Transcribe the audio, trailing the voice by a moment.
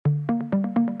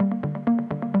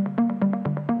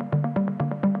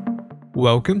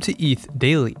Welcome to ETH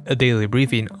Daily, a daily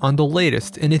briefing on the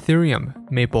latest in Ethereum.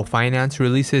 Maple Finance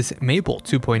releases Maple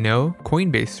 2.0,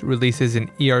 Coinbase releases an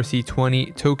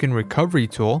ERC20 token recovery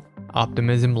tool,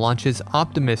 Optimism launches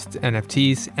Optimist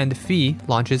NFTs, and Fee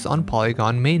launches on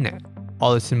Polygon mainnet.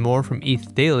 All this and more from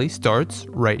ETH Daily starts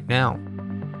right now.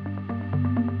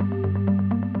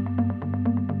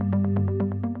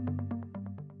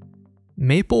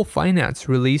 Maple Finance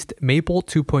released Maple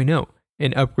 2.0,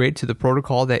 an upgrade to the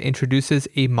protocol that introduces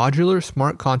a modular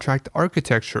smart contract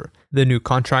architecture. The new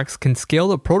contracts can scale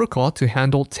the protocol to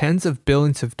handle tens of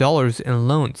billions of dollars in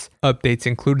loans. Updates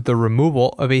include the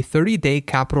removal of a 30-day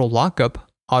capital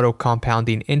lockup,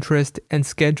 auto-compounding interest, and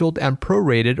scheduled and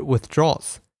prorated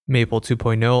withdrawals. Maple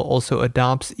 2.0 also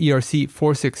adopts ERC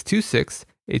 4626,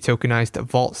 a tokenized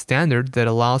vault standard that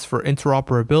allows for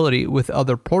interoperability with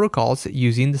other protocols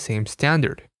using the same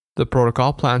standard. The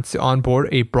protocol plans to onboard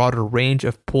a broader range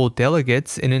of pool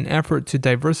delegates in an effort to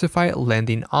diversify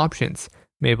lending options.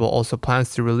 Maple also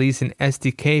plans to release an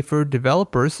SDK for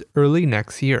developers early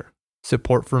next year.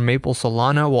 Support for Maple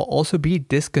Solana will also be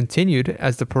discontinued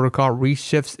as the protocol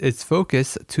reshifts its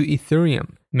focus to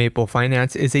Ethereum. Maple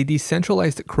Finance is a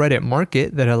decentralized credit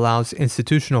market that allows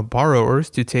institutional borrowers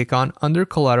to take on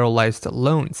under-collateralized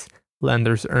loans.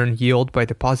 Lenders earn yield by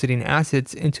depositing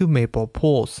assets into Maple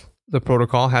pools. The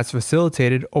protocol has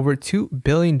facilitated over $2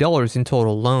 billion in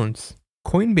total loans.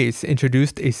 Coinbase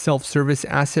introduced a self-service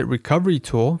asset recovery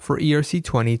tool for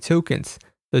ERC20 tokens.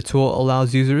 The tool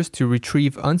allows users to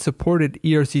retrieve unsupported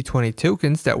ERC20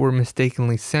 tokens that were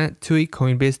mistakenly sent to a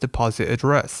Coinbase deposit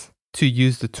address. To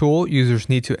use the tool, users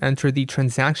need to enter the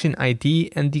transaction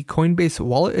ID and the Coinbase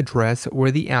wallet address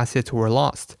where the assets were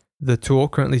lost. The tool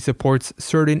currently supports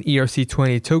certain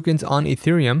ERC20 tokens on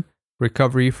Ethereum.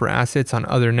 Recovery for assets on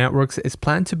other networks is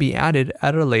planned to be added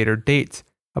at a later date.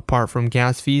 Apart from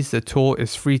gas fees, the tool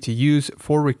is free to use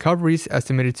for recoveries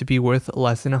estimated to be worth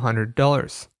less than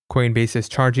 $100. Coinbase is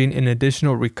charging an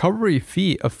additional recovery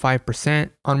fee of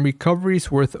 5% on recoveries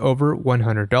worth over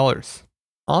 $100.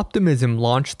 Optimism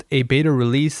launched a beta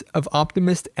release of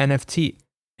Optimist NFT,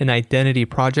 an identity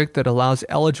project that allows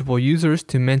eligible users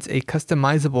to mint a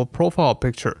customizable profile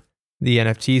picture. The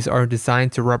NFTs are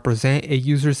designed to represent a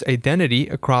user's identity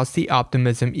across the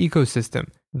Optimism ecosystem.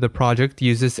 The project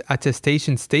uses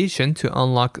Attestation Station to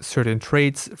unlock certain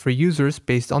traits for users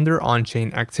based on their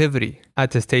on-chain activity.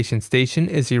 Attestation Station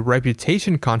is a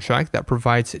reputation contract that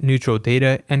provides neutral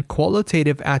data and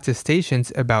qualitative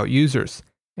attestations about users.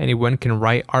 Anyone can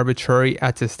write arbitrary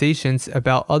attestations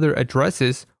about other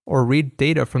addresses or read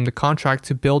data from the contract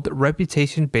to build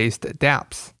reputation-based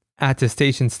dApps.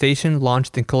 Attestation Station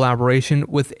launched in collaboration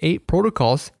with 8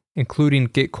 protocols, including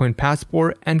Gitcoin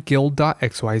Passport and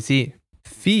Guild.xyz.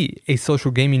 Fee, a social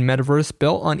gaming metaverse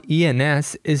built on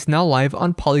ENS, is now live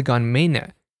on Polygon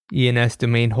mainnet. ENS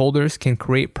domain holders can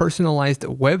create personalized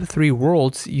Web3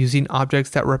 worlds using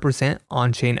objects that represent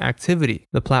on-chain activity.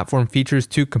 The platform features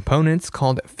 2 components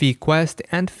called Fee Quest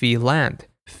and Fee Land.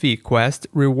 Fee Quest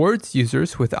rewards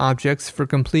users with objects for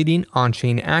completing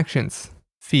on-chain actions.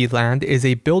 Fee Land is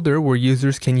a builder where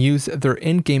users can use their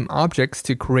in-game objects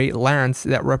to create lands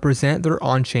that represent their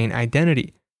on-chain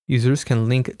identity. Users can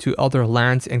link to other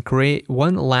lands and create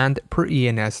one land per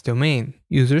ENS domain.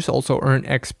 Users also earn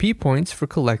XP points for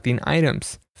collecting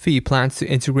items. Fee plans to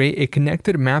integrate a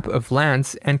connected map of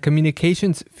lands and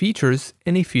communications features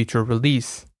in a future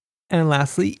release. And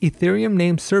lastly, Ethereum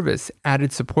Name Service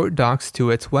added support docs to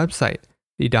its website.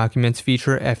 The documents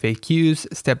feature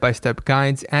FAQs, step-by-step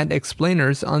guides, and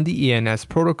explainers on the ENS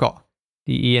protocol.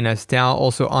 The ENS DAO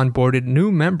also onboarded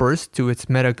new members to its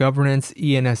meta-governance,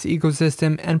 ENS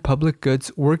ecosystem, and public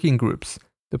goods working groups.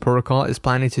 The protocol is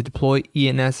planning to deploy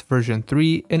ENS version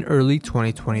 3 in early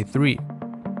 2023.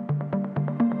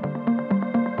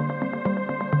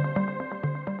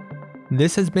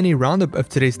 This has been a roundup of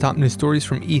today's top news stories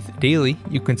from ETH Daily.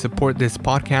 You can support this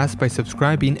podcast by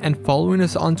subscribing and following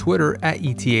us on Twitter at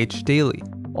ETHDaily.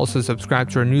 Also subscribe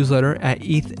to our newsletter at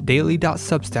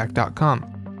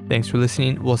ethdaily.substack.com. Thanks for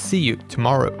listening. We'll see you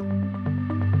tomorrow.